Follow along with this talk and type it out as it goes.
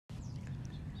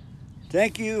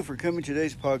Thank you for coming to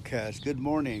today's podcast. Good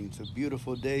morning. It's a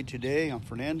beautiful day today. I'm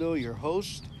Fernando, your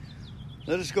host.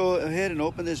 Let us go ahead and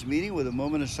open this meeting with a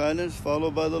moment of silence,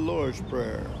 followed by the Lord's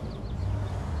Prayer.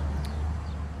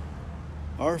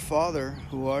 Our Father,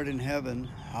 who art in heaven,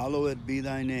 hallowed be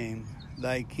thy name.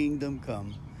 Thy kingdom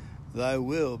come. Thy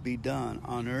will be done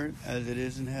on earth as it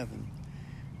is in heaven.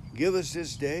 Give us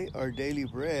this day our daily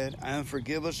bread, and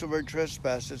forgive us of our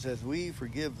trespasses as we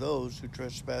forgive those who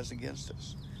trespass against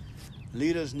us.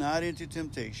 Lead us not into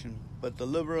temptation, but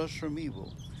deliver us from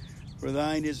evil. For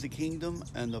thine is the kingdom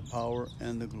and the power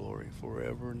and the glory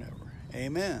forever and ever.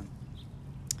 Amen.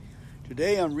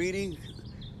 Today I'm reading,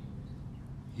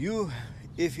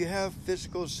 if you have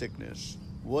physical sickness,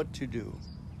 what to do.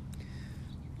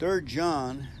 3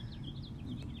 John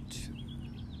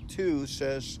 2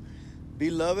 says,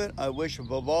 Beloved, I wish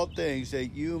above all things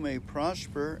that you may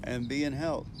prosper and be in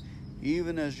health,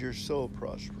 even as your soul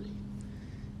prospereth.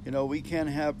 You know, we can't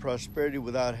have prosperity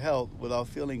without health, without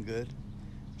feeling good.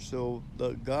 So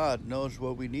God knows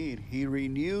what we need. He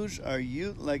renews our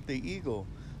youth like the eagle.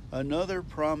 Another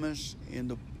promise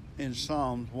in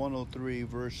Psalm 103,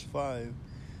 verse 5.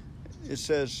 It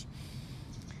says,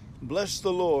 Bless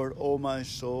the Lord, O my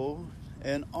soul,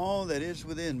 and all that is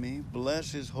within me.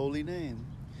 Bless his holy name.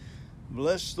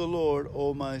 Bless the Lord,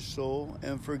 O my soul,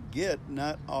 and forget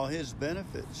not all his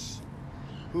benefits,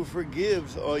 who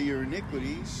forgives all your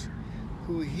iniquities,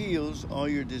 who heals all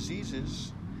your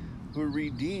diseases, who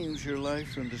redeems your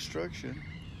life from destruction,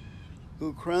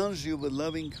 who crowns you with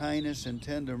loving kindness and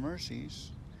tender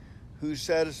mercies, who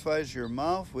satisfies your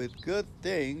mouth with good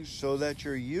things so that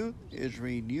your youth is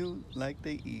renewed like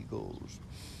the eagles.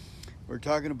 We're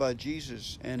talking about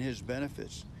Jesus and his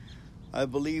benefits. I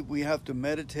believe we have to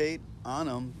meditate on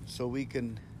them so we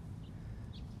can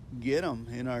get them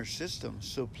in our system,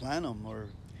 so plant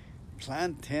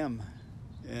them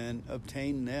and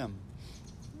obtain them.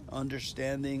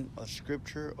 Understanding a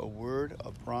scripture, a word,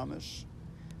 a promise,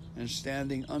 and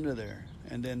standing under there.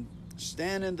 And then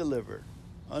stand and deliver,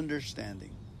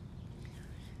 understanding.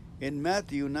 In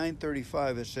Matthew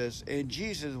 9:35 it says, And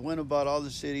Jesus went about all the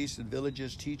cities and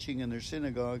villages, teaching in their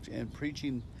synagogues and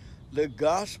preaching the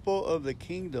gospel of the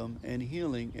kingdom and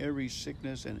healing every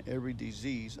sickness and every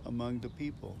disease among the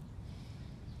people.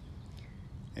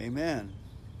 Amen.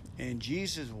 And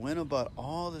Jesus went about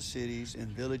all the cities and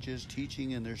villages,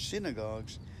 teaching in their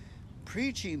synagogues,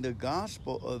 preaching the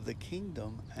gospel of the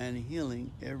kingdom and healing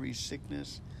every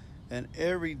sickness and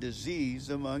every disease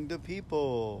among the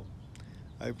people.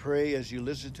 I pray as you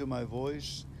listen to my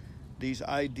voice, these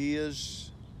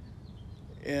ideas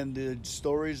and the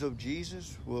stories of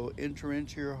Jesus will enter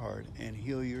into your heart and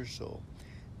heal your soul.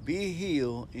 Be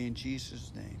healed in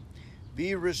Jesus' name.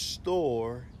 Be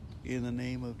restored in the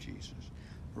name of Jesus.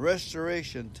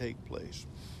 Restoration take place.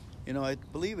 You know, I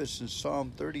believe it's in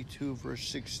Psalm 32, verse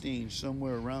 16,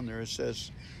 somewhere around there. It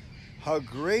says, How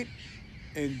great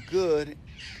and good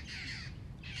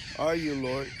are you,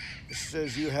 Lord. It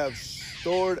says you have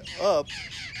stored up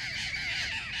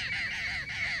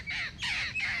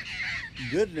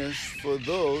goodness for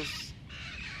those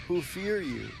who fear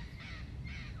you,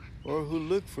 or who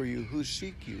look for you, who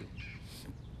seek you.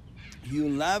 You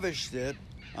lavished it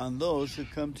on those who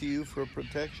come to you for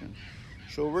protection.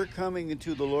 So we're coming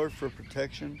into the Lord for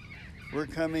protection. We're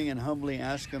coming and humbly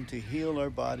ask him to heal our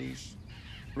bodies,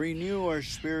 renew our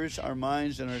spirits, our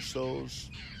minds, and our souls,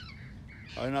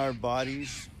 and our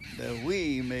bodies, that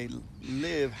we may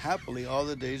live happily all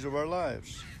the days of our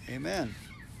lives. Amen.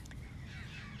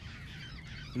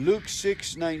 Luke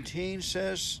 6:19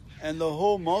 says, And the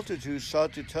whole multitude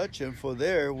sought to touch him, for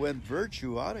there went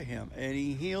virtue out of him, and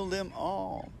he healed them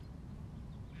all.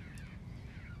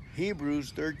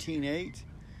 Hebrews 13:8,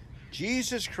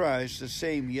 Jesus Christ the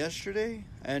same yesterday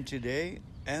and today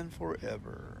and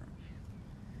forever.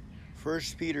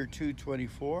 1 Peter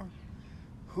 2:24,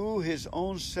 who his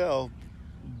own self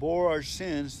bore our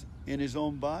sins in his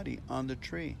own body on the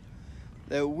tree,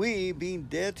 that we, being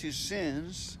dead to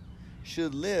sins,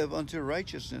 should live unto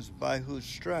righteousness, by whose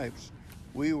stripes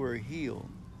we were healed.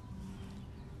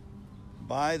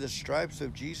 By the stripes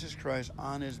of Jesus Christ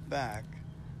on his back,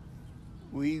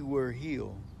 we were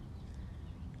healed.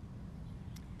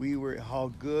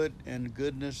 How good and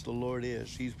goodness the Lord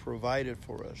is. He's provided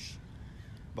for us.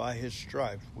 By his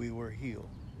stripes we were healed.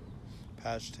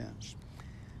 Past tense.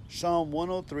 Psalm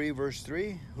 103 verse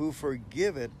 3, who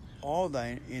forgiveth all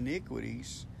thy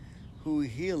iniquities, who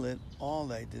healeth all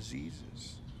thy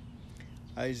diseases.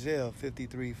 Isaiah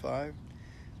 53:5,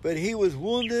 but he was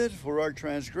wounded for our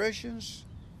transgressions,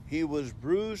 he was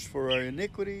bruised for our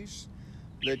iniquities.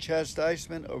 The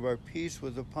chastisement of our peace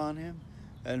was upon him,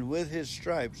 and with his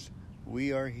stripes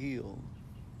we are healed.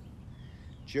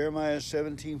 Jeremiah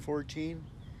 17:14,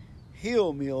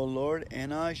 heal me, O Lord,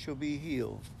 and I shall be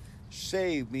healed.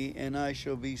 Save me, and I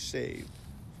shall be saved,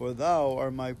 for thou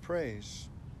art my praise.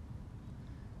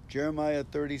 Jeremiah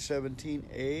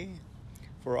 30:17a,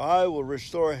 for I will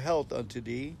restore health unto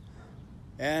thee,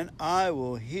 and I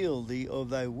will heal thee of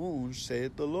thy wounds,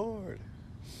 saith the Lord.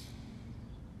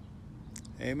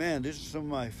 Amen. This is some of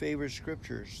my favorite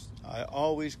scriptures. I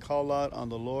always call out on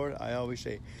the Lord. I always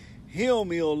say, heal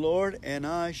me, O Lord, and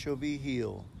I shall be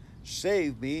healed.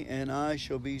 Save me, and I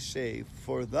shall be saved,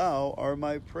 for thou art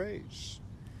my praise.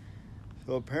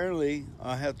 So apparently,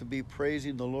 I have to be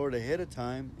praising the Lord ahead of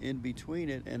time, in between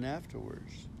it, and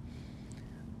afterwards.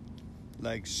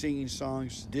 Like singing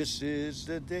songs, this is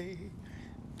the day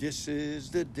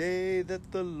that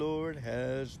the Lord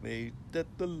has made,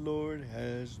 that the Lord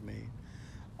has made.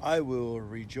 I will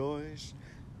rejoice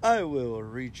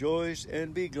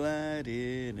and be glad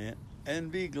in it,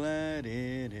 and be glad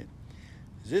in it.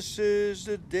 This is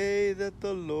the day that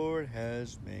the Lord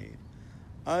has made.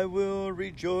 I will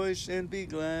rejoice and be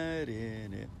glad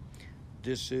in it.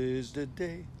 This is the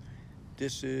day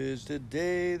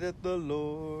that the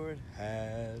Lord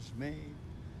has made.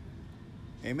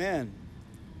 Amen.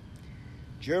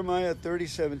 Jeremiah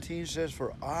 30:17 says,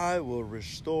 for I will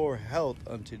restore health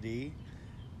unto thee,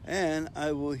 and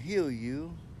I will heal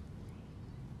you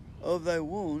of thy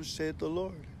wounds, saith the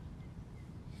Lord.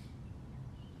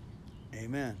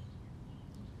 Amen.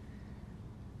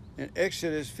 And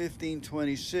Exodus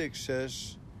 15:26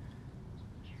 says,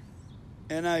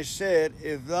 and I said,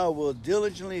 if thou wilt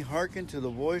diligently hearken to the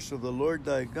voice of the Lord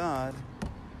thy God,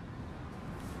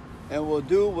 and will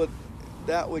do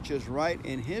that which is right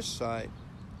in his sight,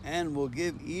 and will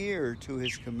give ear to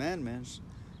his commandments,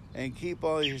 and keep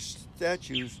all his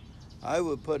statutes, I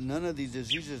will put none of these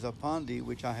diseases upon thee,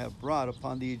 which I have brought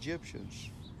upon the Egyptians.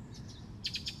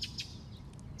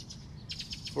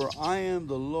 For I am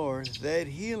the Lord that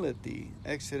healeth thee.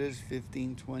 Exodus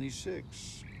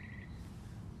 15:26.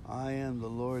 I am the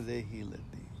Lord that healeth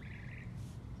thee.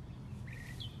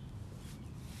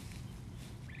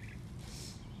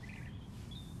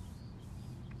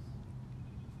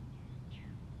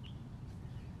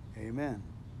 Amen.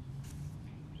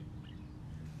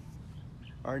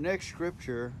 Our next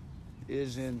scripture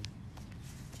is in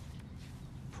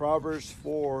Proverbs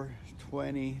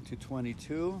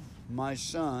 4:20-22. My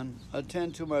son,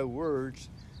 attend to my words,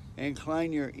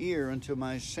 incline your ear unto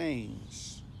my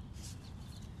sayings.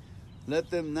 Let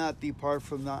them not depart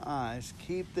from thy eyes,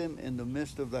 keep them in the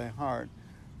midst of thy heart,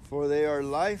 for they are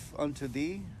life unto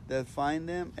thee that find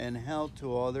them, and health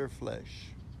to all their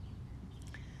flesh.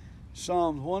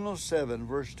 Psalm 107,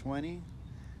 verse 20.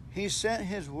 He sent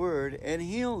his word and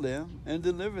healed them and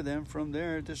delivered them from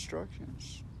their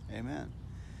destructions. Amen.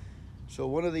 So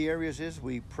one of the areas is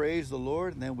we praise the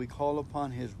Lord, and then we call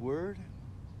upon his word,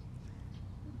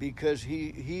 because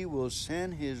he will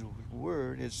send his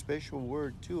word, his special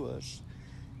word to us,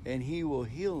 and he will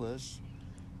heal us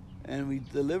and we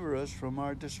deliver us from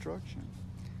our destruction.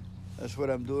 That's what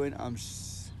I'm doing. I'm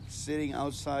sitting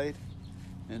outside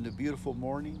in the beautiful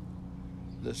morning.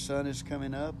 The sun is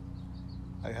coming up.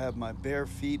 I have my bare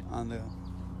feet on the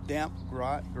damp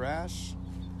grass.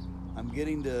 I'm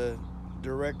getting the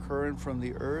direct current from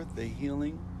the earth, the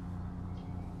healing.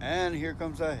 And here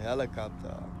comes a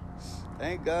helicopter.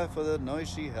 Thank God for the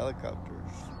noisy helicopters.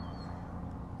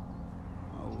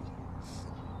 Oh.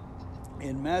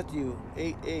 In Matthew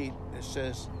 8:8, it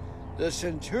says, the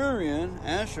centurion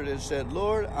answered and said,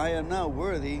 Lord, I am not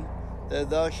worthy that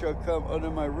thou shalt come under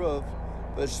my roof,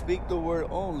 but speak the word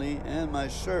only, and my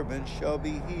servant shall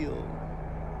be healed.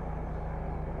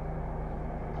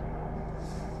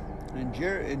 And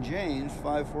in James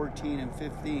 5:14 and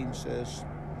 15 says,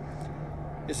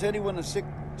 is anyone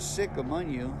sick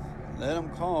among you? Let him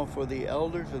call for the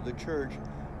elders of the church,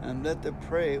 and let them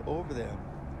pray over them,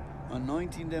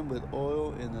 anointing them with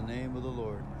oil in the name of the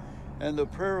Lord. And the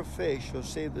prayer of faith shall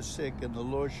save the sick, and the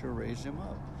Lord shall raise him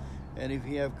up. And if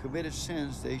he have committed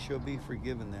sins, they shall be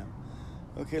forgiven them.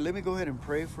 Okay, let me go ahead and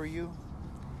pray for you.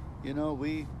 You know,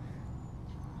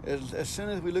 as soon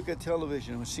as we look at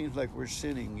television, it seems like we're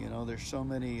sinning. You know, there's so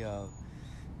many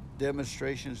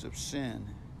demonstrations of sin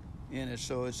in it.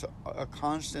 So it's a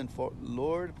constant,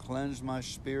 Lord, cleanse my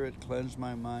spirit, cleanse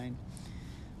my mind.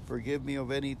 Forgive me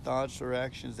of any thoughts or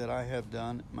actions that I have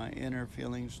done, my inner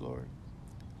feelings, Lord.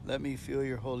 Let me feel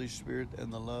your Holy Spirit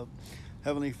and the love.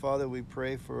 Heavenly Father, we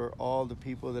pray for all the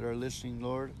people that are listening,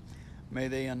 Lord. May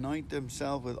they anoint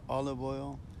themselves with olive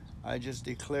oil. I just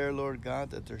declare, Lord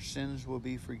God, that their sins will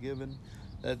be forgiven,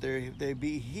 that they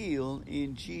be healed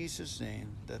in Jesus'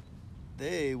 name, that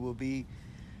they will be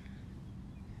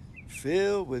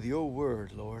filled with your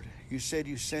word, Lord. You said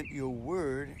you sent your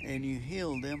word and you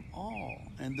healed them all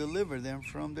and delivered them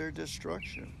from their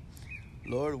destruction.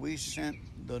 Lord, we sent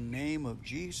the name of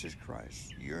Jesus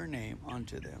Christ, your name,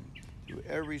 unto them, to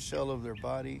every cell of their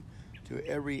body, to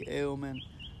every ailment.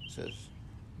 It says,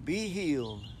 be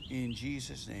healed in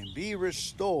Jesus' name. Be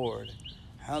restored.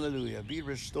 Hallelujah. Be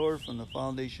restored from the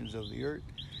foundations of the earth.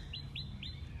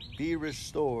 Be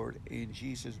restored in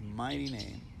Jesus' mighty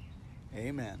name.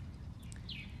 Amen.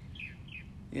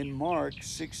 In Mark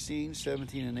 16,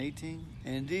 17, and 18,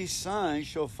 and these signs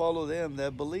shall follow them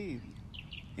that believe.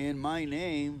 In my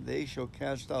name they shall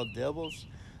cast out devils.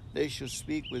 They shall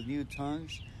speak with new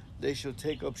tongues. They shall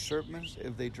take up serpents.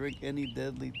 If they drink any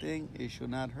deadly thing, it shall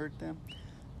not hurt them.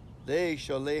 They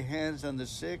shall lay hands on the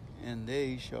sick, and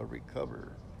they shall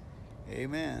recover.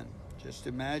 Amen. Just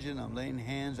imagine I'm laying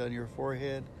hands on your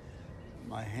forehead.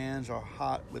 My hands are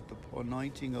hot with the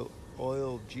anointing of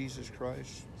oil of Jesus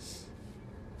Christ.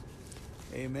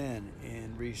 Amen.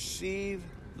 And receive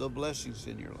the blessings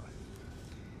in your life.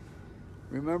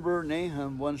 Remember,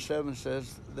 Nahum 1:7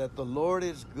 says that the Lord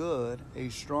is good, a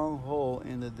stronghold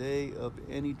in the day of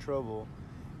any trouble,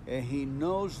 and he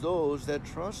knows those that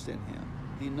trust in him.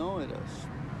 He knoweth us.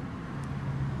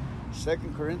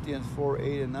 2 Corinthians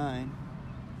 4:8 and 9,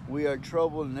 we are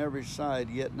troubled on every side,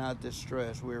 yet not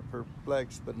distressed. We are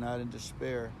perplexed, but not in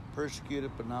despair.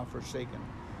 Persecuted, but not forsaken.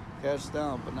 Cast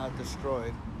down, but not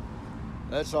destroyed.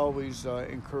 That's always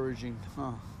encouraging,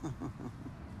 huh?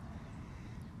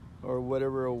 Or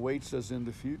whatever awaits us in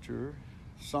the future.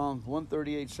 Psalms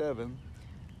 138:7,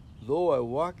 though I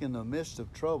walk in the midst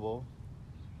of trouble,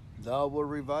 thou wilt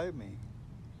revive me.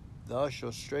 Thou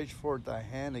shalt stretch forth thy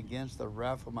hand against the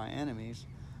wrath of my enemies,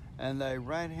 and thy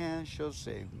right hand shall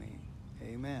save me.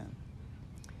 Amen.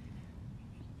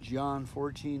 John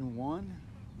 14:1,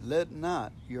 let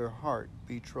not your heart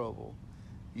be troubled.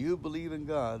 You believe in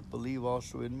God, believe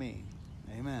also in me.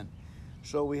 Amen.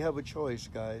 So we have a choice,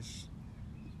 guys.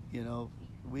 You know,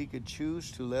 we could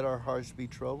choose to let our hearts be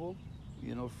troubled,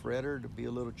 fret or to be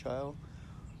a little child,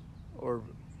 or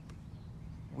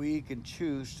we can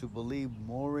choose to believe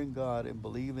more in God and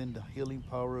believe in the healing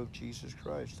power of Jesus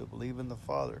Christ, to believe in the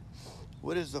Father.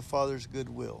 What is the Father's good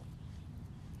will?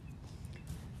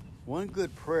 One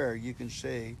good prayer you can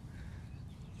say,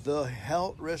 the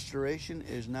health restoration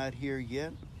is not here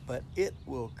yet, but it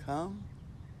will come.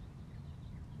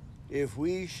 If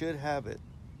we should have it,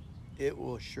 it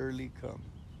will surely come.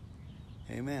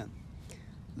 Amen.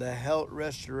 The health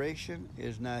restoration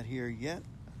is not here yet,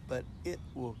 but it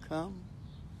will come.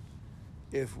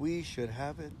 If we should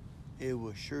have it, it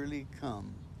will surely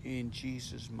come in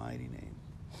Jesus' mighty name.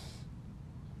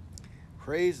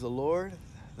 Praise the Lord.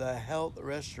 The health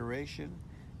restoration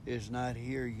is not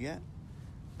here yet,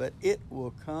 but it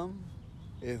will come.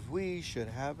 If we should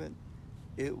have it,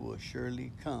 it will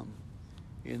surely come.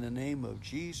 In the name of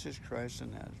Jesus Christ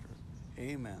of Nazareth.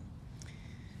 Amen.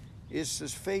 It's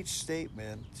this faith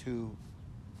statement to,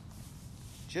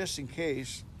 just in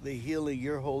case the healing,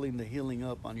 you're holding the healing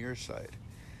up on your side.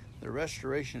 The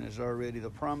restoration is already,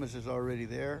 the promise is already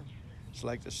there. It's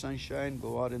like the sunshine.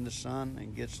 Go out in the sun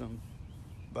and get some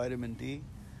vitamin D.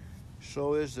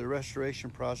 So is the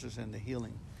restoration process and the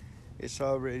healing. It's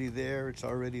already there. It's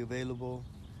already available.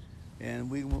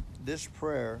 And this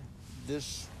prayer,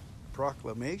 this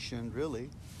proclamation, really,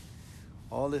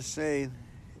 all it's saying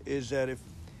is that if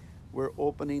we're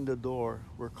opening the door,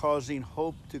 we're causing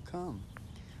hope to come.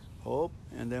 Hope,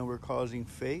 and then we're causing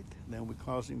faith, then we're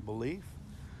causing belief,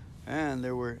 and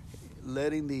then we're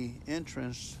letting the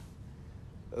entrance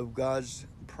of God's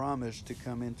promise to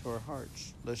come into our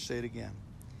hearts. Let's say it again.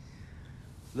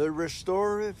 The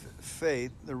restorative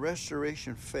faith, the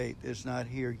restoration faith is not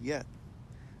here yet,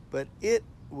 but it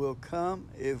will come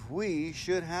if we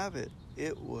should have it.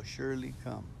 It will surely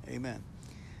come. Amen.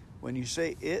 When you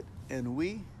say it and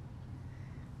we,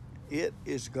 it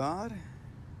is God,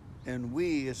 and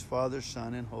we is Father,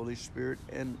 Son, and Holy Spirit,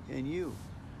 and you.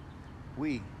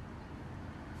 We.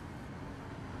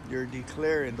 You're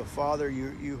declaring the Father.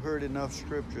 You heard enough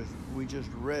scriptures. We just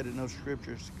read enough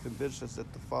scriptures to convince us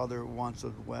that the Father wants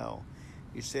us well.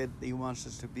 He said he wants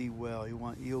us to be well.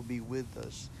 He'll be with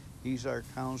us. He's our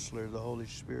counselor, the Holy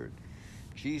Spirit.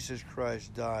 Jesus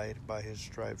Christ died, by his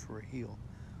stripes we're healed.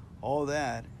 All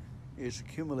that is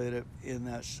accumulated in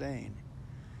that saying.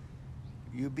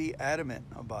 You be adamant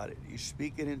about it. You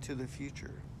speak it into the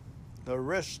future. The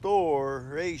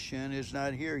restoration is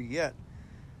not here yet,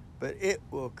 but it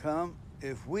will come.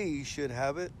 If we should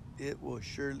have it, it will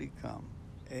surely come.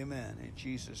 Amen. In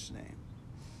Jesus' name.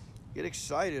 Get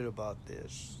excited about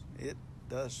this. It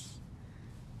does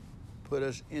put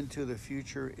us into the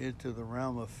future, into the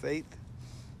realm of faith,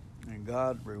 and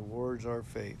God rewards our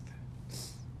faith.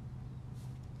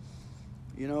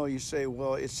 You know, you say,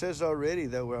 well, it says already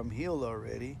that I'm healed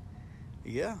already.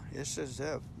 Yeah, it says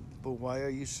that, but why are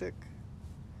you sick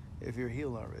if you're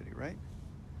healed already, right?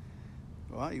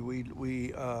 Well,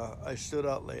 I stood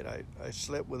out late. I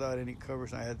slept without any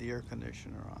covers. I had the air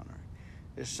conditioner on.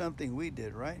 It's something we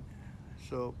did, right?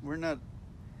 So we're not,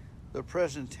 the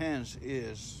present tense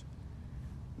is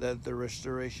that the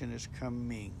restoration is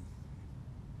coming.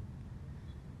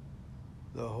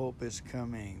 The hope is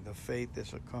coming. The faith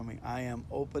is coming. I am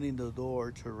opening the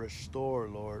door to restore,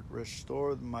 Lord.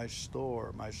 Restore my store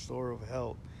of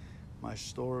health, my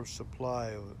store of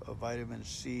supply of vitamin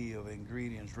C, of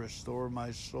ingredients. Restore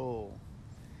my soul.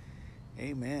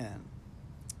 Amen.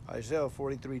 Isaiah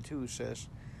 43:2 says,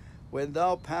 when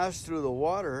thou pass through the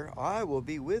water, I will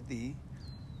be with thee,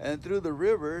 and through the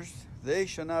rivers, they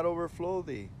shall not overflow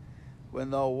thee.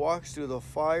 When thou walkest through the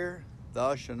fire,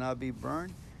 thou shalt not be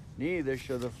burned, neither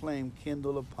shall the flame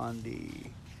kindle upon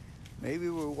thee. Maybe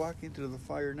we're walking through the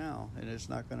fire now, and it's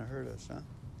not going to hurt us, huh?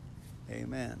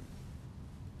 Amen.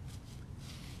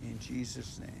 In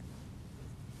Jesus' name.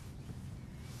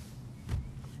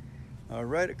 All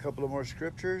right, a couple of more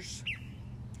scriptures.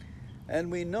 And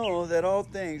we know that all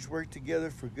things work together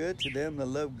for good to them that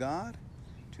love God,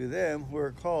 to them who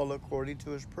are called according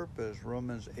to his purpose.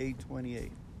 Romans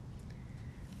 8:28.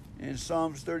 In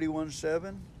Psalms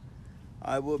 31:7,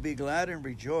 I will be glad and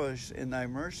rejoice in thy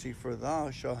mercy, for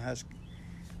thou hast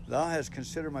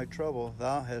considered my trouble,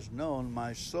 thou hast known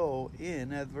my soul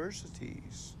in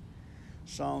adversities.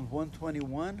 Psalms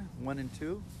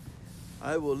 121:1-2.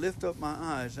 I will lift up my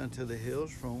eyes unto the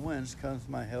hills, from whence cometh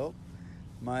my help.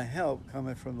 My help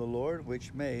cometh from the Lord,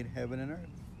 which made heaven and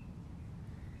earth.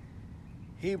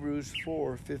 Hebrews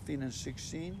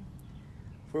 4:15-16.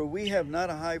 For we have not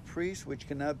a high priest which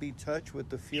cannot be touched with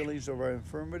the feelings of our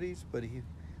infirmities, but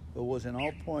was in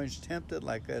all points tempted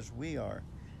like as we are,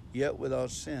 yet without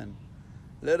sin.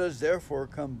 Let us therefore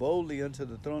come boldly unto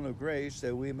the throne of grace,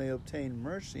 that we may obtain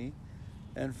mercy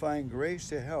and find grace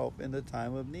to help in the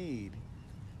time of need.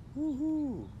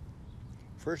 Woo-hoo.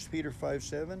 1 Peter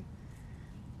 5:7.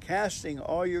 Casting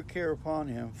all your care upon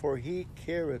him, for he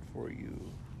careth for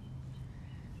you.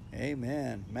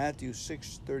 Amen. Matthew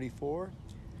 6:34.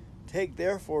 Take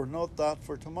therefore no thought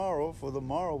for tomorrow, for the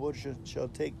morrow shall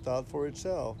take thought for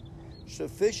itself.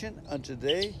 Sufficient unto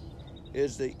day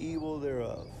is the evil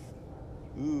thereof.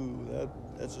 Ooh,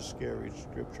 that's a scary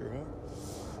scripture, huh?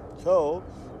 So,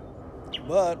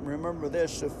 but remember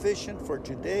this, sufficient for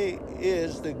today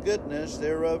is the goodness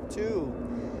thereof too.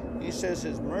 He says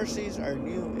his mercies are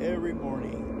new every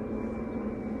morning.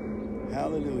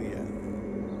 Hallelujah.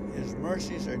 His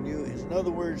mercies are new. In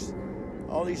other words,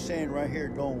 all he's saying right here,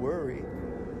 don't worry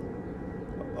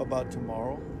about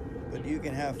tomorrow, but you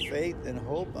can have faith and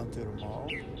hope unto tomorrow.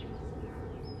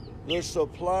 The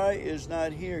supply is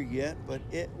not here yet, but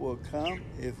it will come.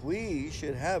 If we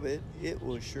should have it, it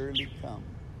will surely come.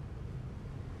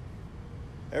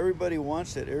 Everybody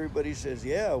wants it. Everybody says,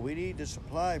 yeah, we need the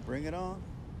supply. Bring it on.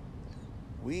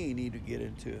 We need to get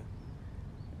into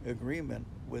agreement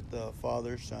with the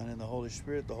Father, Son, and the Holy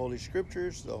Spirit, the Holy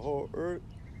Scriptures, the whole earth,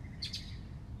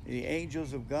 the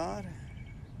angels of God.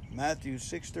 Matthew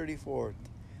 6:34.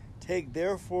 Take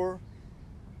therefore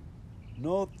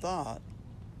no thought.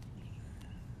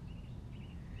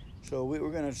 So we're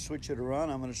going to switch it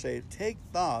around. I'm going to say, take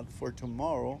thought for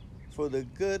tomorrow, for the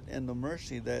good and the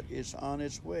mercy that is on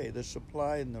its way, the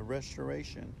supply and the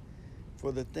restoration,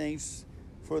 for the things.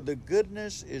 For the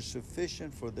goodness is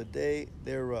sufficient for the day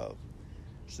thereof.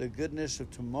 It's the goodness of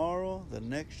tomorrow, the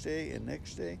next day, and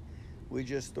next day. We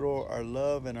just throw our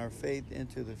love and our faith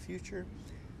into the future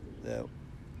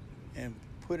and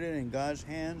put it in God's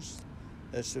hands.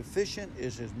 That sufficient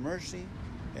is his mercy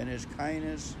and his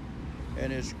kindness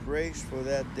and his grace for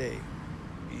that day.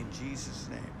 In Jesus'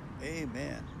 name,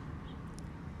 amen.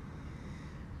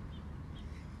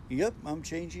 Yep, I'm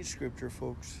changing scripture,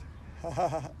 folks.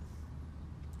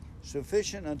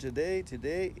 Sufficient unto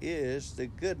today is the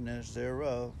goodness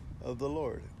thereof of the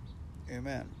Lord.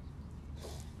 Amen.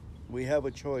 We have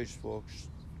a choice, folks.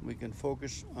 We can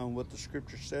focus on what the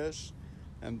scripture says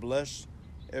and bless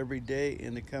every day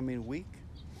in the coming week,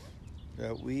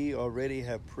 that we already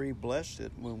have pre-blessed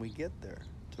it when we get there.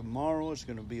 Tomorrow is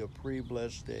going to be a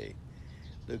pre-blessed day.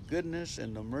 The goodness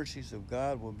and the mercies of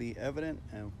God will be evident,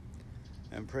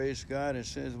 and praise God, as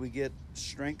soon as we get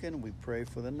strengthened, we pray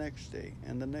for the next day,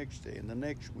 and the next day, and the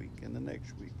next week, and the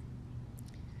next week.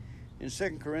 In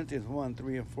 2 Corinthians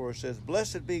 1:3-4 it says,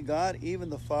 Blessed be God, even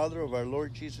the Father of our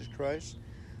Lord Jesus Christ,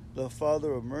 the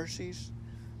Father of mercies,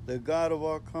 the God of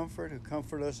all comfort, who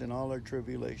comfort us in all our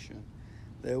tribulation,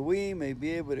 that we may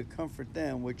be able to comfort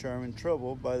them which are in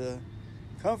trouble by the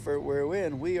comfort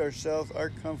wherein we ourselves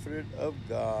are comforted of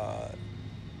God.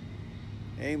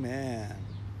 Amen.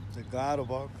 The God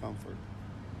of all comfort.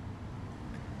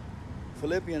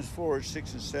 Philippians 4,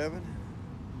 6 and 7.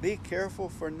 Be careful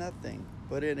for nothing,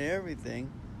 but in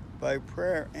everything, by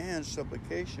prayer and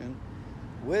supplication,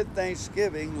 with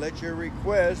thanksgiving, let your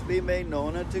requests be made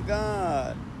known unto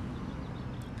God.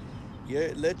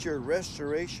 Yet let your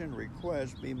restoration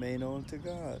requests be made known to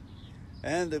God.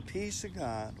 And the peace of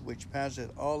God, which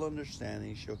passeth all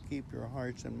understanding, shall keep your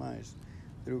hearts and minds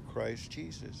through Christ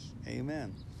Jesus.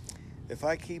 Amen. If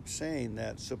I keep saying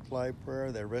that supply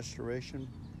prayer, that restoration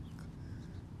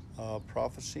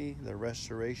prophecy, the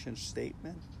restoration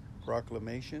statement,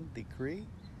 proclamation, decree,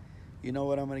 you know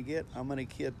what I'm going to get? I'm going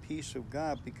to get peace of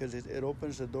God, because it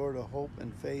opens the door to hope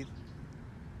and faith.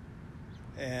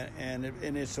 And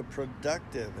it's a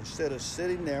productive, instead of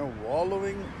sitting there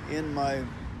wallowing in my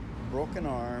broken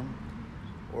arm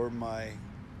or my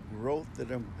growth that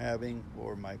I'm having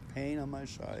or my pain on my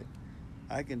side,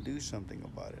 I can do something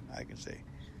about it. I can say,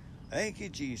 thank you,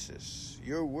 Jesus.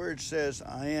 Your word says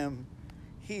I am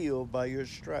healed by your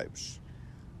stripes.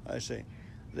 I say,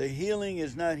 the healing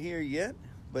is not here yet,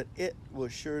 but it will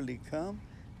surely come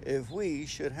if we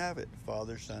should have it.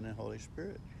 Father, Son, and Holy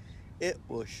Spirit. It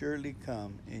will surely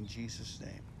come in Jesus'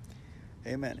 name.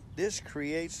 Amen. This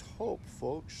creates hope,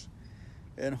 folks.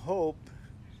 And hope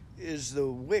is the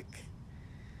wick,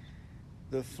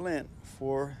 the flint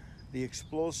for the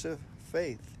explosive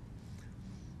faith.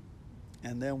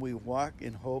 And then we walk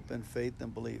in hope and faith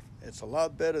and belief. It's a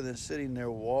lot better than sitting there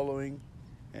wallowing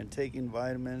and taking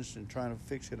vitamins and trying to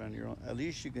fix it on your own. At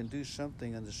least you can do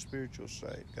something on the spiritual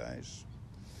side, guys.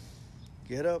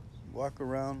 Get up, walk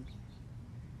around,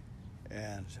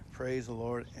 and praise the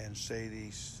Lord and say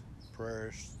these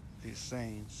prayers, these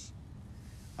sayings.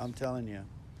 I'm telling you,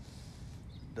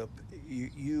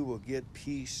 you will get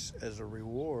peace as a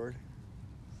reward,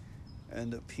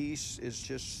 and the peace is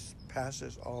just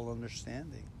passes all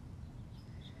understanding.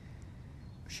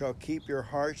 Shall keep your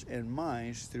hearts and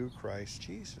minds through Christ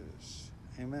Jesus.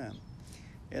 Amen.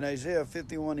 In Isaiah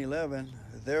 51:11,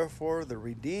 therefore the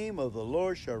redeemed of the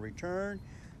Lord shall return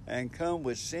and come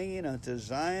with singing unto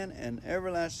Zion, and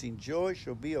everlasting joy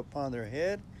shall be upon their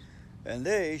head, and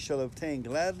they shall obtain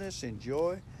gladness and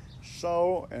joy.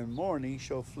 Sorrow and mourning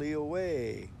shall flee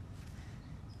away.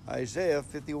 Isaiah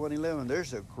 51:11.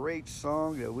 There's a great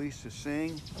song that we used to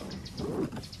sing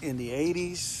in the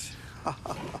 80s.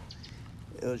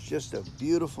 It was just a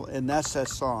beautiful, and that's that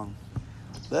song.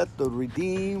 Let the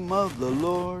redeemed of the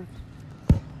Lord.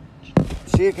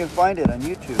 See, you can find it on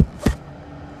YouTube.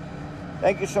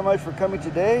 Thank you so much for coming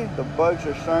today. The bugs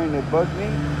are starting to bug me.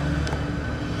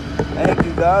 Thank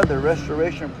you, God. The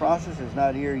restoration process is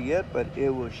not here yet, but it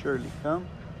will surely come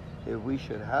if we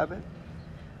should have it.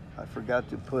 I forgot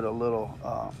to put a little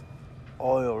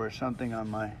oil or something on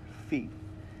my feet.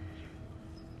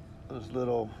 Those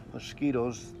little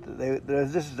mosquitoes,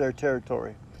 this is their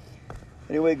territory.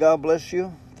 Anyway, God bless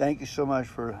you. Thank you so much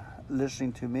for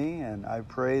listening to me, and I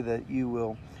pray that you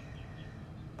will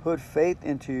put faith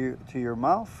into your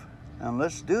mouth, and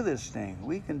let's do this thing.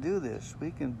 We can do this.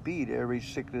 We can beat every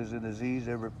sickness and disease,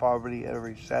 every poverty,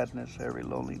 every sadness, every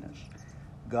loneliness.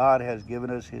 God has given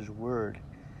us His word.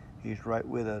 He's right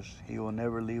with us. He will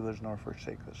never leave us nor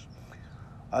forsake us.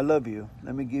 I love you.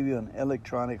 Let me give you an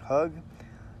electronic hug,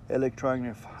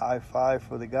 electronic high five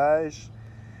for the guys,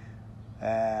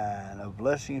 and a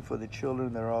blessing for the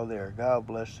children that are all there. God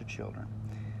bless the children.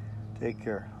 Take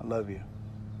care. I love you.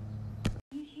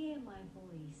 You hear my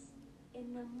voice.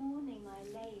 In the morning I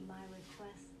lay my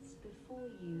requests before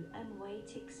you and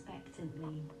wait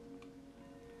expectantly.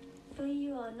 For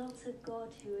you are not a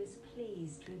God who is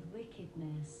pleased with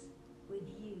wickedness. With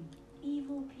you,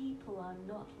 evil people are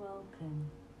not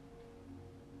welcome.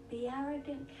 The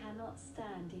arrogant cannot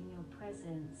stand in your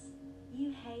presence.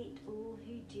 You hate all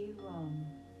who do wrong.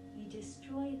 You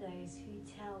destroy those who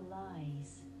tell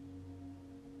lies.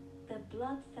 The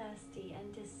bloodthirsty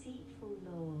and deceitful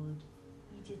Lord,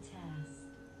 you detest.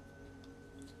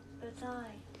 But I,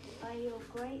 by your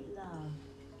great love,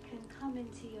 can come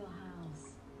into your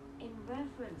house. In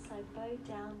reverence I bow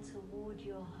down toward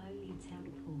your holy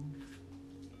temple.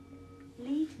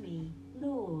 Lead me,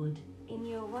 Lord, in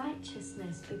your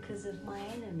righteousness because of my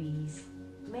enemies.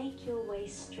 Make your way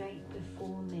straight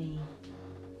before me.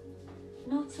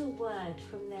 Not a word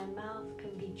from their mouth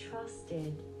can be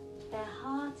trusted. Their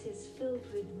heart is filled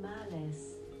with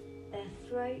malice. Their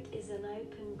throat is an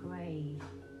open grave.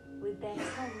 with their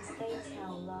tongues they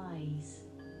tell lies.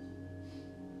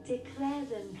 Declare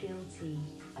them guilty,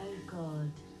 O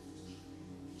God.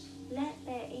 Let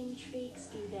their intrigues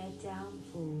be their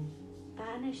downfall.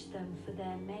 Banish them for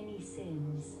their many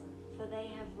sins, for they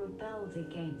have rebelled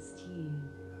against you.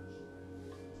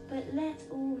 But let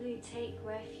all who take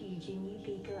refuge in you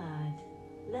be glad.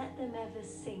 Let them ever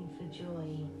sing for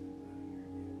joy.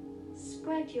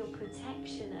 Spread your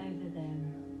protection over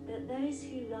them, that those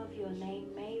who love your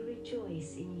name may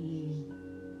rejoice in you.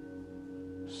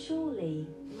 Surely,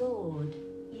 Lord,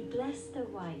 you bless the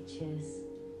righteous.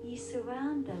 You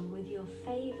surround them with your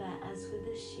favor as with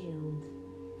a shield.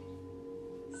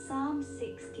 Psalm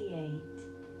 68.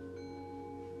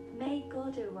 May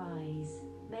God arise,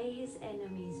 may his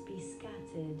enemies be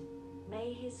scattered,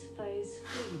 may his foes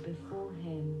flee before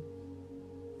him.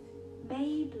 May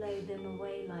you blow them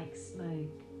away like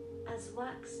smoke, as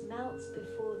wax melts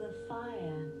before the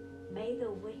fire, may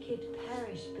the wicked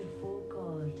perish before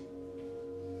God.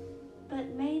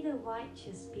 But may the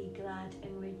righteous be glad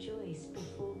and rejoice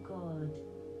before God,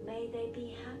 may they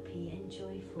be happy and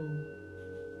joyful.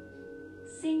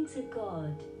 Sing to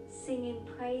God, sing in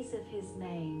praise of his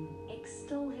name,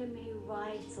 extol him who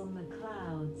rides on the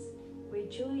clouds,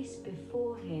 rejoice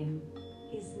before him,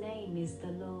 his name is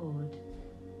the Lord.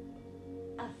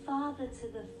 A father to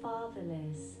the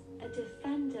fatherless, a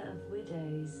defender of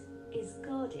widows, is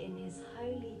God in his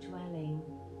holy dwelling.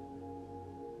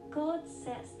 God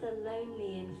sets the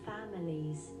lonely in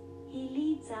families, he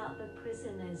leads out the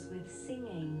prisoners with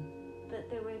singing, but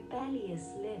the rebellious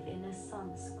live in a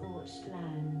sun-scorched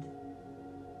land.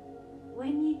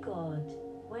 When you, God,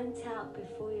 went out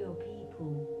before your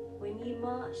people, when you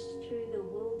marched through the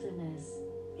wilderness,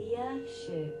 the earth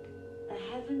shook, the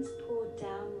heavens poured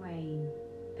down rain,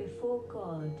 before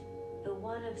God, the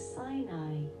one of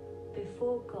Sinai,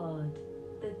 before God,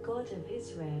 the God of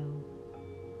Israel.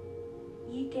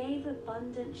 You gave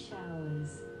abundant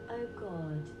showers, O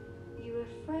God, you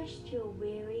refreshed your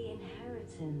weary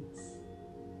inheritance.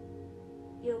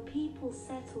 Your people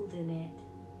settled in it,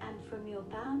 and from your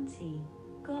bounty,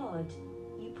 God,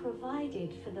 you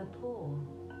provided for the poor.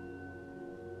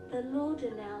 The Lord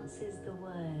announces the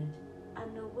word,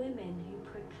 and the women who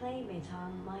proclaim it are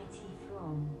a mighty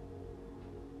throng.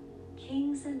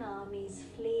 Kings and armies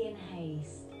flee in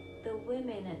haste, the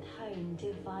women at home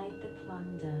divide the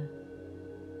plunder.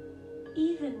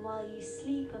 Even while you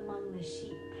sleep among the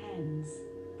sheep pens,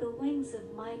 the wings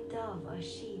of my dove are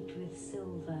sheathed with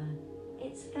silver,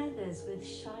 its feathers with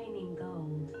shining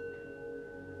gold.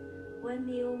 When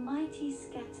the Almighty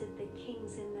scattered the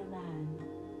kings in the land,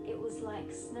 it was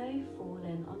like snow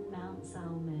fallen on Mount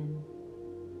Zalmon.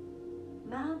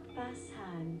 Mount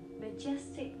Bashan,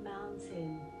 majestic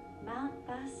mountain, Mount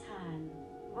Bashan,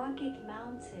 rugged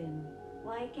mountain,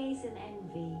 why gaze in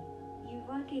envy, you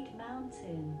rugged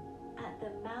mountain, at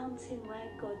the mountain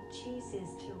where God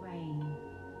chooses to reign,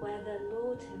 where the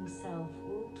Lord himself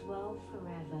will dwell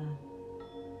forever.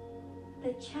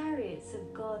 The chariots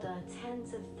of God are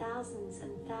tens of thousands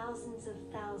and thousands of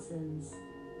thousands.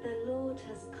 The Lord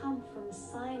has come from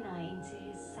Sinai into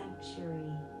his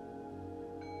sanctuary.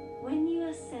 When you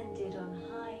ascended on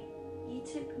high, you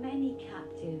took many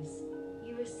captives.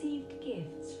 You received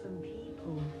gifts from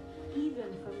people,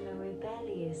 even from the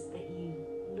rebellious, that you,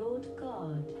 Lord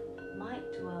God,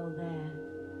 might dwell there.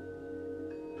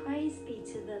 Praise be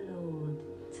to the Lord,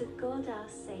 to God our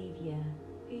Saviour,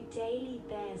 who daily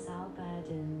bears our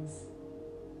burdens.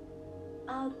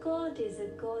 Our God is a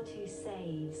God who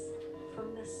saves.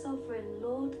 From the sovereign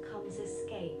Lord comes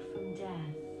escape from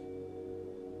death.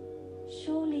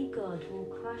 Surely God will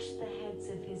crush the heads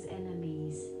of his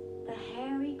enemies, the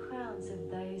hairy crowns of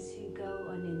those who go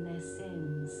on in their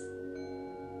sins.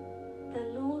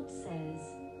 The Lord says,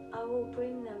 I will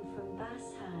bring them from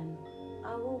Bashan,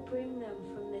 I will bring them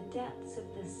from the depths of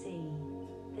the sea,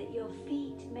 that your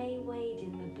feet may wade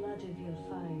in the blood of your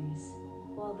foes,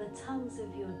 while the tongues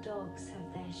of your dogs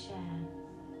have their share.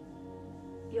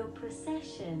 Your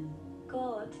procession,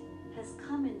 God, has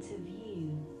come into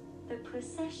view, the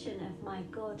procession of my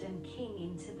God and King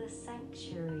into the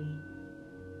sanctuary.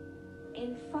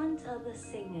 In front are the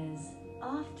singers,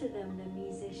 after them the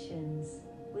musicians,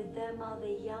 with them are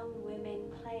the young women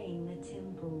playing the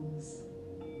timbrels.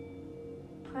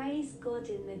 Praise God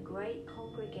in the great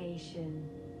congregation,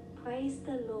 praise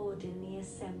the Lord in the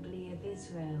assembly of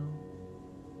Israel.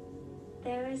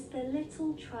 There is the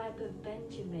little tribe of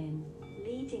Benjamin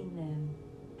leading them,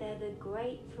 they're the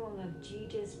great throng of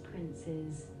Judah's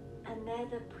princes, and they're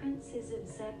the princes of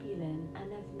Zebulun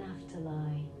and of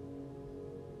Naphtali.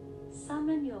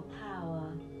 Summon your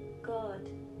power, God,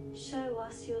 show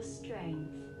us your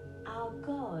strength. our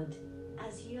God,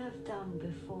 as you have done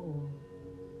before.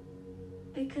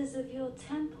 Because of your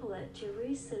temple at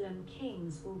Jerusalem,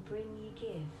 kings will bring you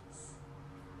gifts.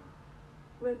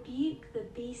 Rebuke the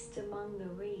beast among the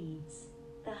reeds,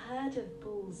 the herd of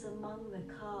bulls among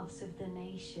the calves of the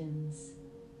nations.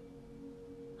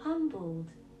 Humbled,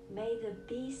 may the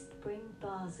beast bring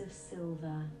bars of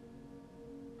silver.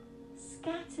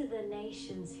 Scatter the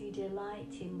nations who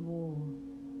delight in war.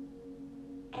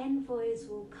 Envoys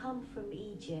will come from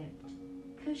Egypt.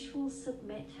 Cush will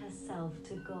submit herself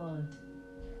to God.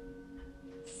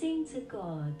 Sing to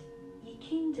God, ye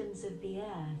kingdoms of the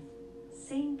earth.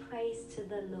 Sing praise to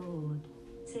the Lord,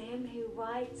 to him who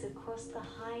rides across the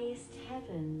highest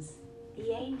heavens,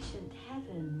 the ancient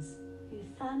heavens, who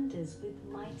thunders with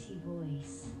mighty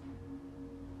voice.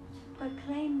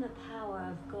 Proclaim the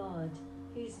power of God,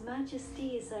 whose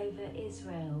majesty is over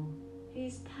Israel,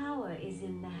 whose power is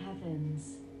in the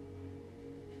heavens.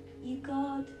 You,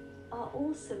 God, are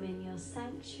awesome in your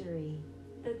sanctuary.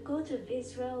 The God of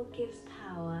Israel gives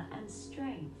power and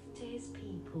strength to his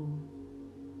people.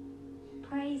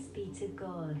 Praise be to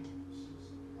God.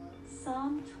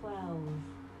 Psalm 12.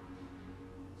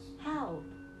 Help,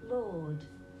 Lord,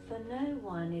 for no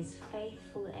one is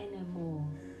faithful anymore.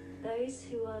 Those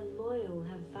who are loyal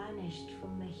have vanished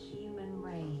from the human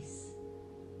race.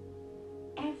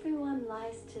 Everyone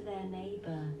lies to their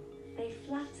neighbor. They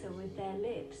flatter with their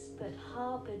lips, but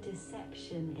harbor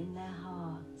deception in their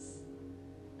hearts.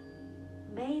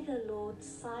 May the Lord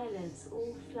silence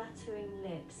all flattering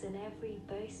lips and every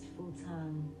boastful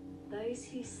tongue, those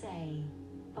who say,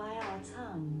 by our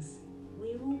tongues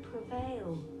we will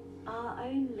prevail, our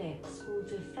own lips will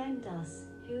defend us,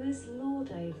 who is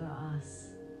Lord over us.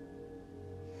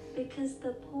 Because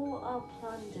the poor are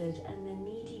plundered and the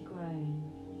needy groan,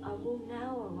 I will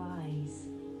now arise,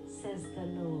 says the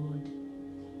Lord.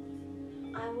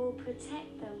 I will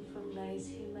protect them from those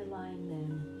who malign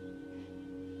them.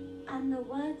 And the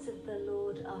words of the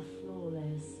Lord are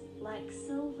flawless, like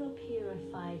silver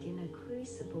purified in a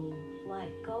crucible,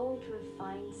 like gold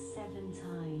refined 7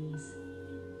 times.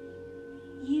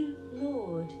 You,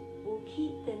 Lord, will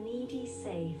keep the needy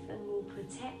safe and will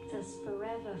protect us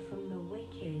forever from the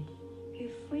wicked, who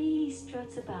freely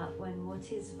strut about when what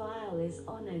is vile is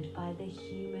honored by the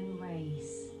human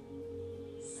race.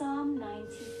 Psalm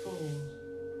 94.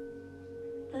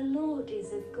 The Lord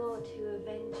is a God who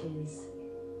avenges.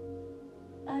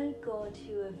 O God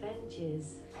who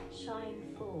avenges,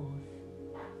 shine forth.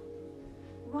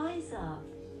 Rise up,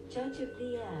 Judge of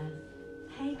the earth,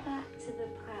 pay back to the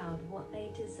proud what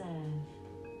they deserve.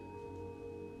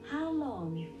 How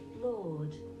long,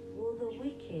 Lord, will the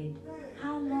wicked,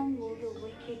 how long will the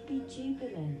wicked be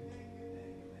jubilant?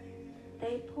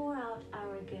 They pour out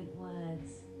arrogant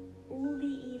words. All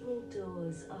the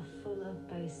evildoers are full of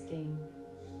boasting.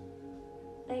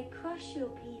 They crush your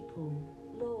people,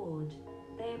 Lord.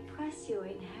 They oppress your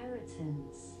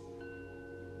inheritance.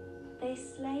 They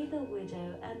slay the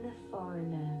widow and the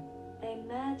foreigner. They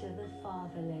murder the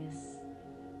fatherless.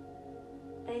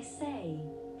 They say,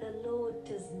 the Lord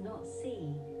does not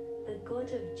see. The God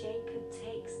of Jacob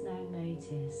takes no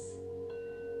notice.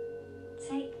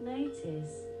 Take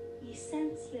notice, you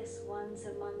senseless ones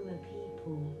among the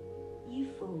people. You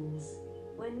fools,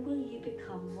 when will you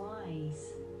become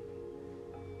wise?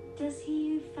 Does he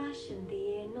who fashioned the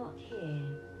ear not hear?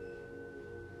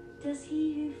 Does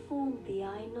he who formed the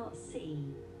eye not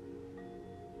see?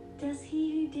 Does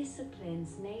he who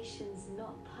disciplines nations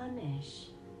not punish?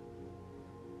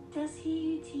 Does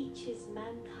he who teaches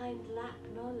mankind lack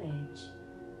knowledge?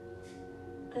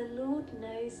 The Lord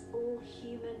knows all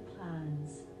human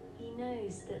plans. He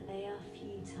knows that they are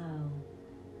futile.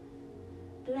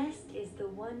 Blessed is the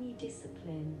one you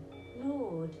discipline,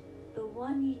 Lord, the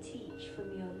one you teach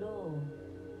from your law.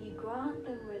 You grant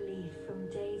them relief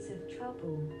from days of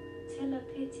trouble, till a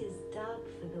pit is dug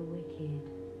for the wicked.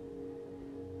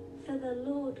 For the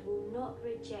Lord will not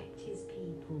reject his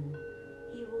people.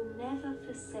 He will never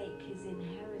forsake his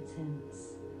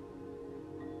inheritance.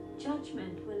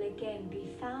 Judgment will again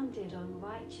be founded on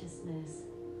righteousness,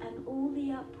 and all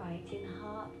the upright in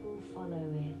heart will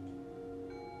follow it.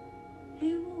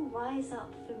 Who will rise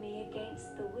up for me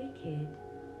against the wicked?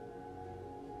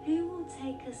 Who will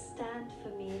take a stand for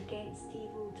me against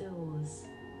evildoers?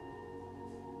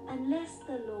 Unless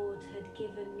the Lord had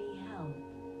given me help,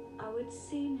 I would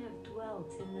soon have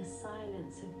dwelt in the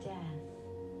silence of death.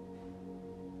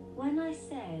 When I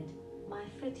said, my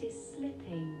foot is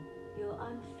slipping, your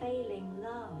unfailing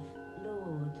love,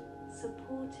 Lord,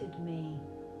 supported me.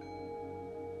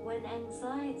 When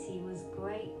anxiety was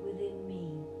great within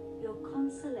me, your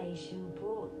consolation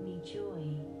brought me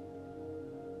joy.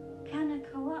 Can a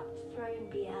corrupt throne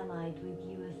be allied with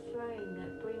you, a throne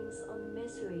that brings on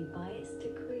misery by its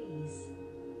decrees?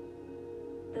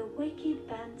 The wicked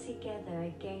band together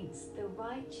against the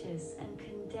righteous and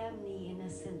condemn the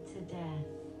innocent to death.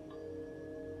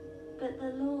 But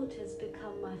the Lord has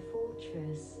become my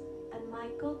fortress, and my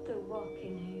God the rock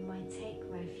in whom I take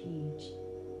refuge.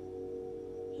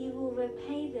 He will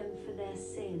repay them for their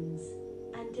sins,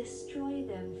 and destroy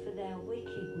them for their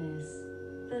wickedness.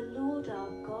 The Lord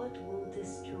our God will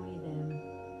destroy them.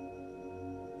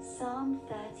 Psalm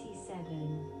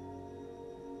 37.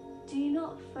 Do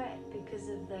not fret because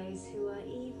of those who are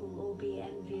evil, or be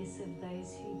envious of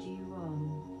those who do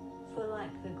wrong. For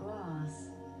like the grass,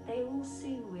 they will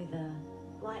soon wither.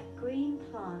 Like green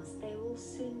plants, they will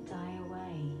soon die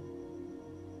away.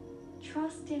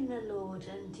 Trust in the Lord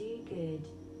and do good.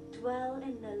 Dwell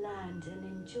in the land and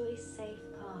enjoy safe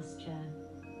pasture.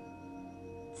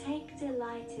 Take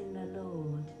delight in the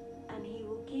Lord, and He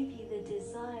will give you the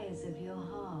desires of your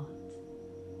heart.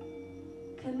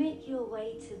 Commit your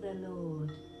way to the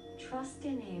Lord. Trust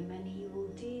in Him, and He will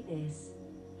do this.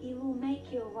 He will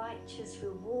make your righteous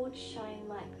reward shine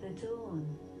like the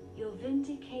dawn, your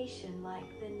vindication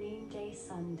like the noonday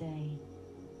sunday.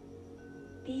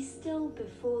 Be still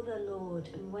before the Lord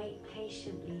and wait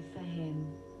patiently for Him.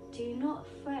 Do not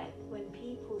fret when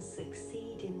people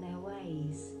succeed in their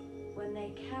ways, when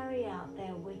they carry out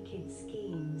their wicked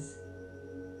schemes.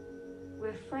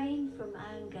 Refrain from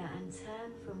anger and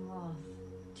turn from wrath.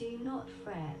 Do not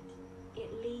fret,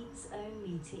 it leads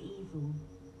only to evil.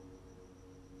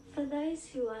 For those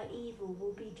who are evil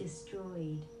will be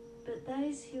destroyed, but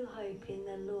those who hope in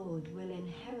the Lord will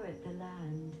inherit the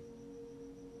land.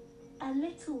 A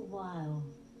little while,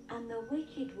 and the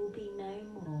wicked will be no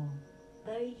more.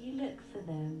 Though you look for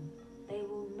them, they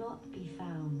will not be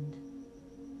found.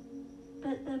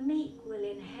 But the meek will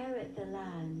inherit the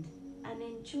land and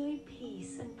enjoy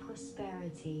peace and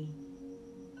prosperity.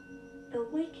 The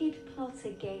wicked plot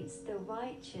against the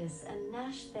righteous and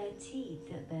gnash their teeth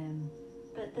at them,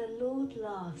 but the Lord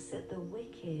laughs at the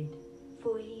wicked,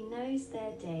 for He knows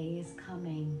their day is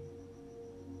coming.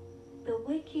 The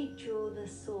wicked draw the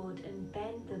sword and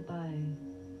bend the bow,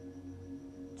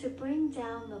 to bring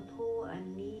down the poor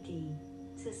and needy,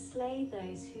 to slay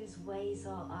those whose ways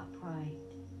are upright.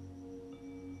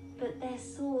 But their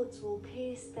swords will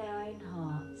pierce their own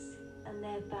hearts, and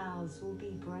their bows will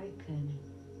be broken.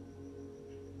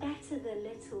 Better the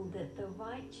little that the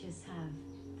righteous have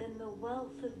than the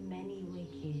wealth of many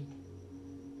wicked.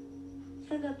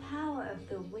 For the power of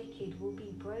the wicked will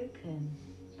be broken,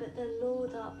 but the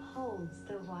Lord upholds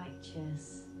the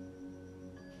righteous.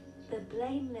 The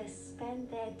blameless spend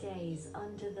their days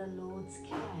under the Lord's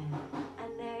care,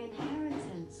 and their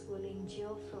inheritance will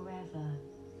endure forever.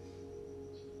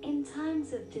 In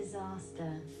times of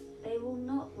disaster, they will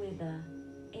not wither.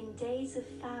 In days of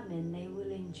famine, they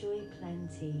will enjoy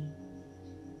plenty.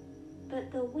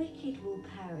 But the wicked will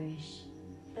perish.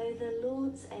 Though the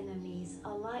Lord's enemies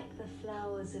are like the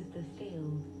flowers of the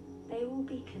field, they will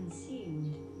be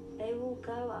consumed. They will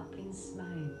go up in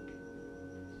smoke.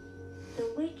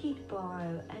 The wicked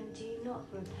borrow and do not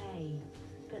repay,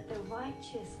 but the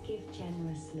righteous give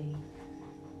generously.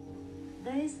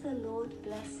 Those the Lord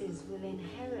blesses will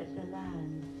inherit the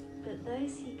land, but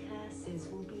those He curses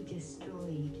will be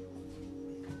destroyed.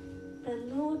 The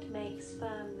Lord makes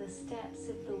firm the steps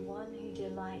of the one who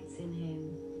delights in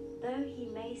Him. Though he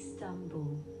may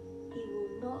stumble, he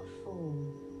will not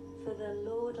fall, for the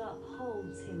Lord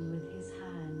upholds him with His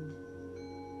hand.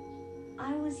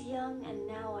 I was young and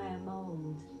now I am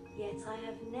old, yet I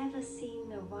have never seen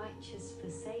the righteous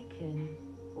forsaken,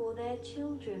 or their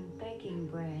children begging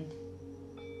bread.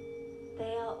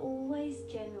 They are always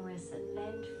generous and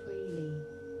lend freely.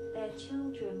 Their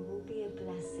children will be a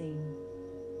blessing.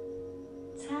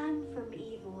 Turn from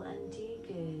evil and do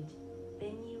good,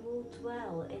 then you will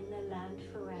dwell in the land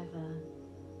forever.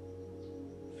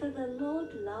 For the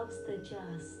Lord loves the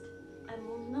just and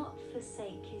will not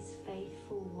forsake His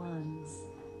faithful ones.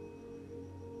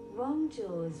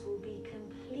 Wrongdoers will be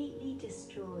completely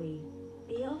destroyed.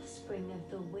 The offspring of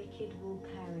the wicked will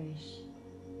perish.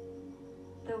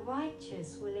 The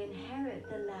righteous will inherit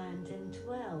the land and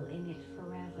dwell in it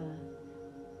forever.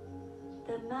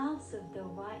 The mouths of the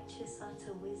righteous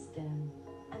utter wisdom,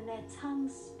 and their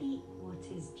tongues speak what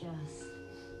is just.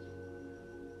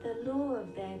 The law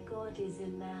of their God is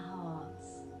in their hearts,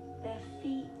 their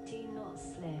feet do not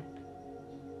slip.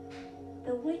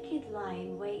 The wicked lie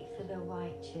in wait for the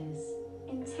righteous,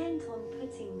 intent on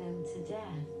putting them to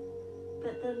death.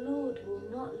 But the Lord will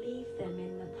not leave them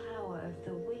in the power of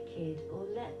the wicked, or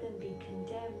let them be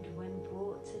condemned when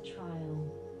brought to trial.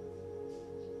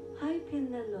 Hope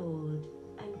in the Lord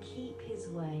and keep his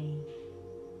way.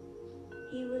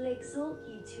 He will exalt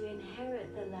you to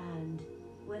inherit the land.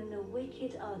 When the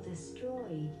wicked are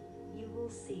destroyed, you will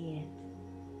see it.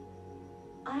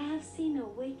 I have seen a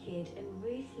wicked and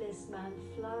ruthless man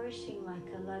flourishing like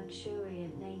a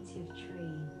luxuriant native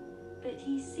tree, but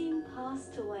he soon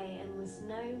passed away and was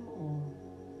no more.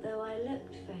 Though I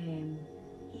looked for him,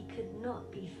 he could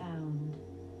not be found.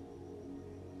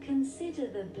 Consider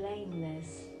the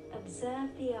blameless, observe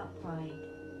the upright.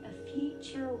 A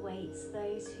future awaits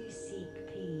those who seek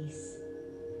peace.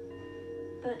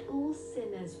 But all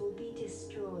sinners will be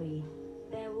destroyed.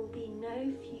 There will be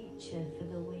no future for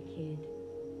the wicked.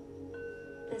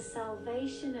 The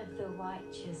salvation of the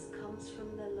righteous comes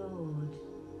from the Lord.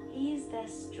 He is their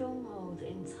stronghold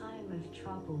in time of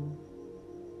trouble.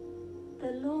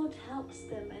 The Lord helps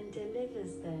them and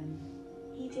delivers them.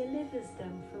 He delivers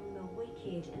them from the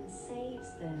wicked and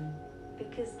saves them,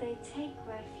 because they take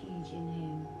refuge in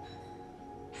him.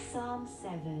 Psalm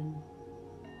 7.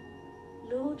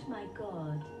 Lord my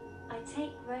God, I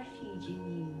take refuge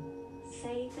in you.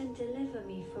 Save and deliver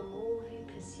me from all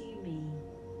who pursue me,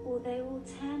 or they will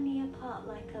tear me apart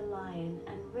like a lion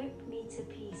and rip me to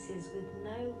pieces with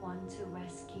no one to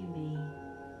rescue me.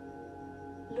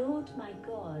 Lord my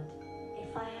God,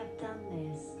 if I have done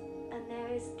this, and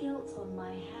there is guilt on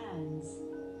my hands,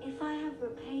 if I have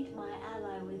repaid my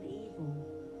ally with evil,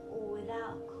 or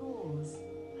without cause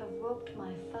have robbed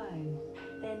my foe,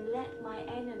 then let my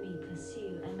enemy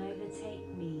pursue and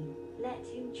overtake me. Let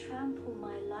him trample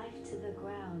my life to the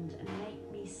ground and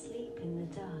make me sleep in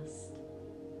the dust.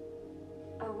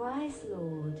 Arise,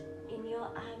 Lord, in your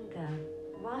anger.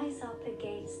 Rise up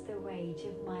against the rage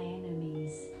of my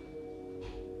enemies.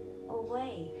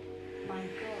 Awake, my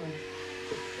God,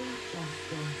 decree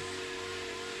justice.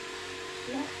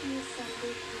 Let the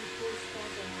assembled peoples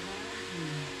gather around you,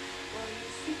 while you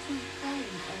sit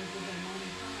enthroned over them on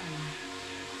high.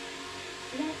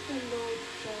 Let the Lord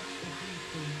judge the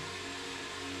people.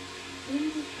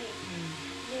 Vindicate me,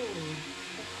 Lord,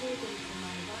 according to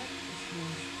my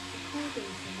righteousness,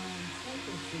 according to my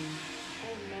integrity, O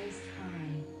Most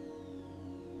High.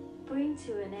 Bring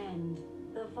to an end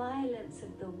the violence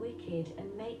of the wicked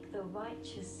and make the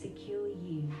righteous secure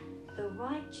you, the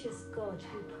righteous God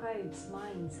who probes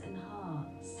minds and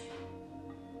hearts.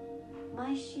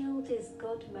 My shield is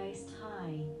God Most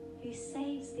High, who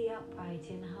saves the upright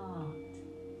in heart.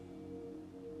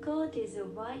 God is a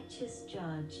righteous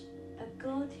judge, a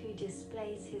God who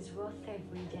displays his wrath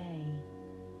every day.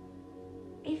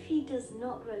 If he does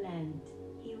not relent,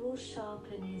 he will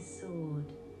sharpen his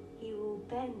sword. He will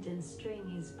bend and string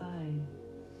his bow.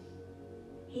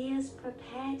 He has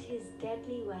prepared his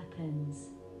deadly weapons.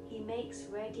 He makes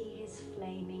ready his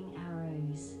flaming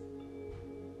arrows.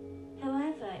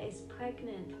 Whoever is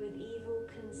pregnant with evil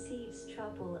conceives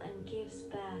trouble and gives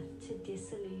birth to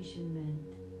disillusionment.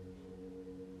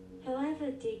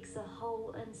 Whoever digs a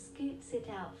hole and scoops it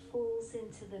out falls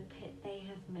into the pit they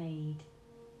have made.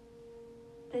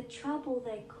 The trouble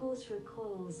they cause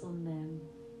recoils on them.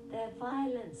 Their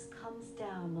violence comes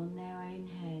down on their own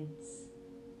heads.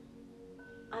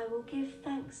 I will give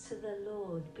thanks to the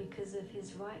Lord because of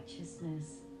his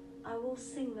righteousness. I will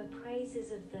sing the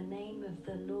praises of the name of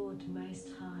the Lord Most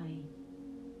High.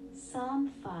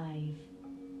 Psalm 5.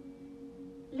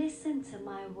 Listen to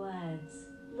my words,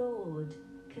 Lord,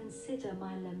 consider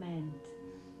my lament.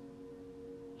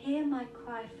 Hear my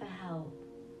cry for help,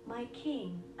 my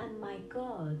King and my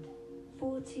God,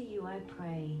 for to you I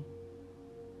pray.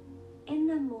 In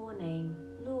the morning,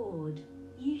 Lord,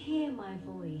 you hear my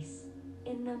voice.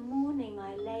 In the morning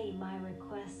I lay my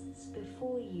requests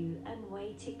before you and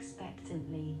wait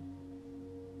expectantly.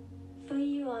 For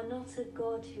you are not a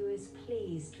God who is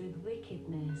pleased with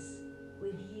wickedness.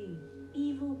 With you,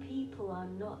 evil people are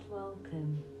not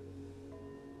welcome.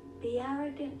 The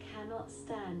arrogant cannot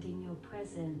stand in your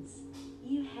presence.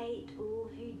 You hate all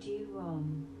who do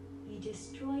wrong. You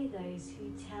destroy those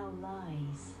who tell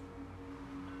lies.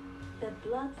 The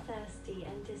bloodthirsty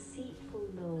and deceitful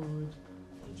Lord,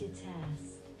 you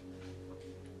detest.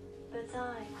 But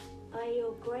I, by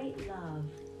your great love,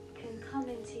 can come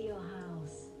into your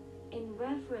house. In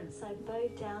reverence I bow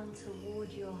down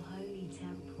toward your holy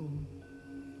temple.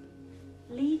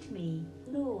 Lead me,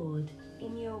 Lord,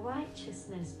 in your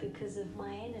righteousness because of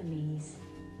my enemies.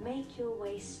 Make your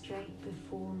way straight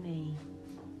before me.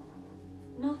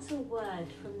 Not a word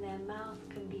from their mouth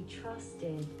can be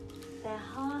trusted. Their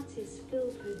heart is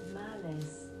filled with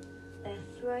malice. Their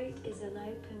throat is an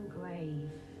open grave.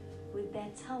 With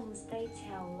their tongues they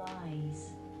tell lies.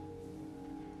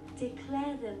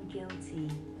 Declare them guilty,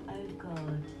 O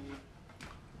God.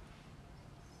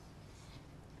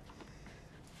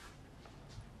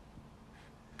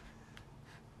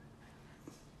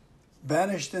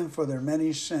 Banish them for their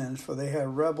many sins, for they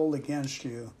have rebelled against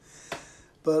you.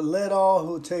 But let all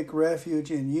who take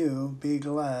refuge in you be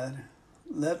glad.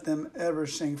 Let them ever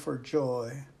sing for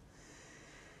joy.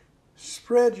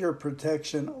 Spread your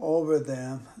protection over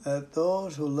them, that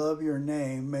those who love your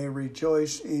name may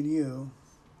rejoice in you.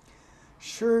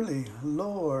 Surely,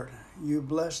 Lord, you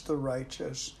bless the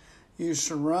righteous. You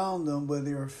surround them with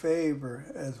your favor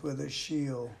as with a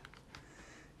shield.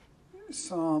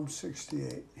 Psalm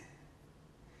 68.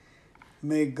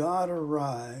 May God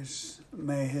arise,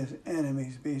 may his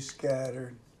enemies be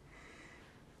scattered.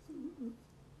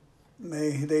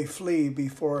 May they flee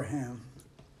before him.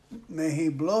 May he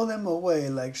blow them away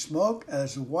like smoke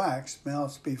as wax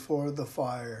melts before the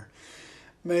fire.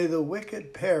 May the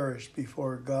wicked perish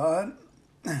before God,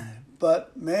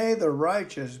 but may the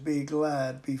righteous be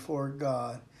glad before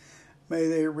God. May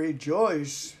they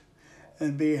rejoice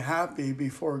and be happy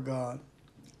before God,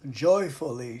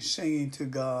 joyfully singing to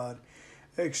God.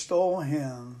 Extol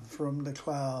him from the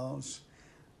clouds.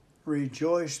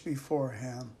 Rejoice before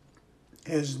him.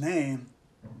 His name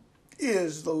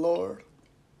is the Lord.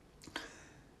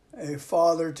 A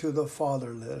father to the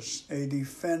fatherless, a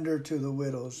defender to the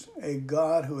widows, a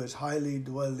God who is highly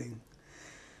dwelling.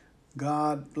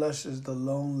 God blesses the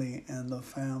lonely and the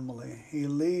family. He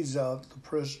leads out the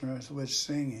prisoners with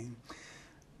singing,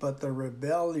 but the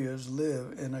rebellious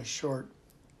live in a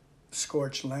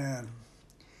scorched land.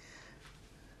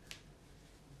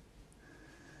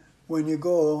 When you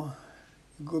go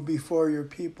before your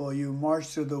people, you march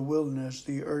through the wilderness,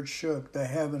 the earth shook, the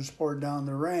heavens poured down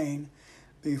the rain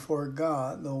before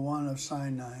God, the one of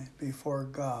Sinai, before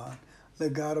God, the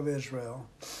God of Israel.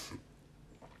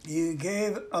 You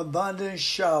gave abundant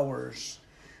showers.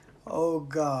 O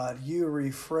God, you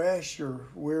refresh your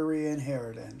weary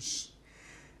inheritance.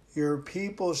 Your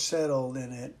people settled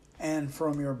in it, and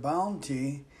from your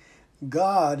bounty,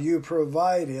 God, you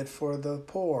provided for the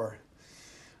poor.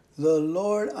 The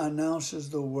Lord announces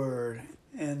the word,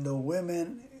 and the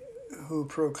women who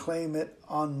proclaim it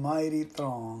on mighty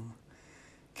throng.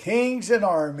 Kings and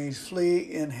armies flee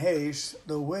in haste.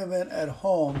 The women at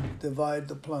home divide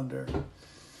the plunder.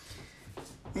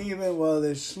 Even while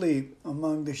they sleep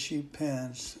among the sheep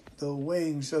pens, the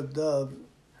wings of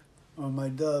my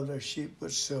dove are sheep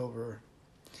with silver,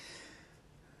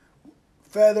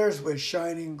 feathers with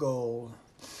shining gold.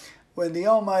 When the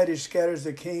Almighty scatters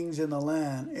the kings in the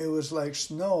land, it was like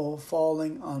snow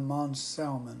falling on Mount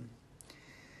Salmon.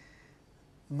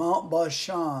 Mount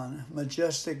Bashan,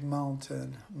 majestic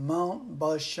mountain. Mount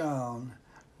Bashan,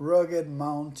 rugged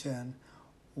mountain.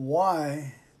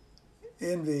 Why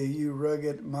envy, you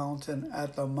rugged mountain,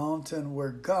 at the mountain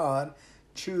where God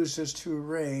chooses to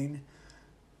reign,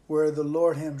 where the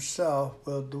Lord himself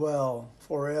will dwell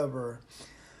forever.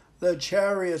 The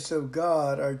chariots of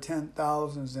God are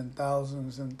 10,000s and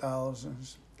thousands and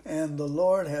thousands, and the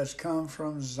Lord has come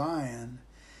from Zion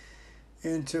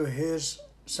into his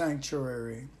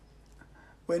sanctuary.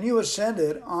 When you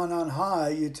ascended on high,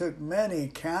 you took many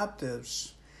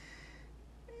captives.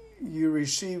 You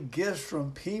received gifts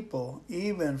from people,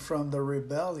 even from the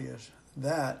rebellious,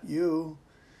 that you,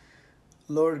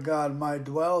 Lord God, might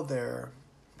dwell there.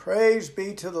 Praise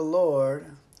be to the Lord,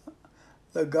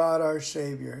 the God our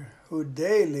Savior, who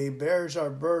daily bears our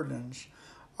burdens.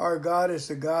 Our God is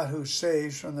the God who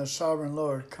saves. From the sovereign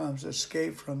Lord comes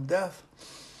escape from death.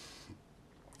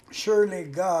 Surely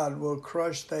God will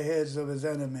crush the heads of his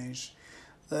enemies,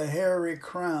 the hairy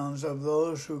crowns of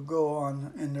those who go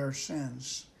on in their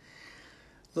sins.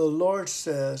 The Lord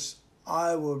says,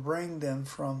 I will bring them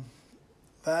from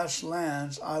vast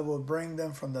lands. I will bring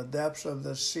them from the depths of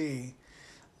the sea,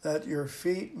 that your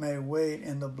feet may wade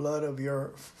in the blood of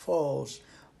your foes,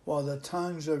 while the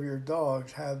tongues of your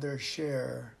dogs have their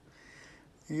share.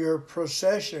 Your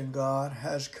procession, God,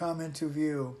 has come into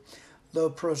view, the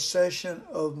procession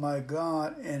of my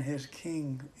God and his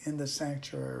King in the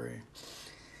sanctuary.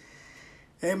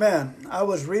 Amen. I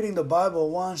was reading the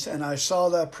Bible once and I saw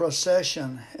that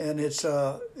procession, and it's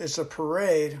a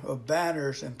parade of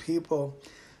banners and people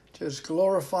just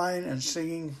glorifying and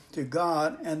singing to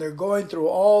God, and they're going through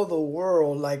all the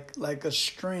world like a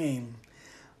stream,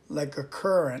 like a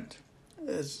current,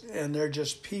 and they're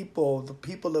just people, the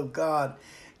people of God,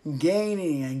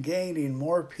 gaining and gaining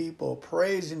more people,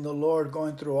 praising the Lord,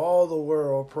 going through all the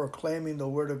world, proclaiming the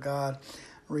word of God,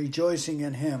 rejoicing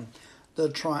in him. The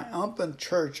triumphant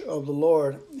church of the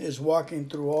Lord is walking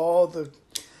through all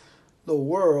the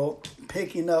world,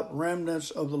 picking up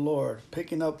remnants of the Lord,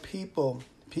 picking up people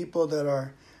that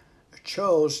are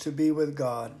chose to be with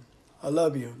God. I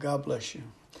love you. God bless you.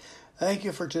 Thank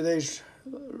you for today's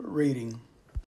reading.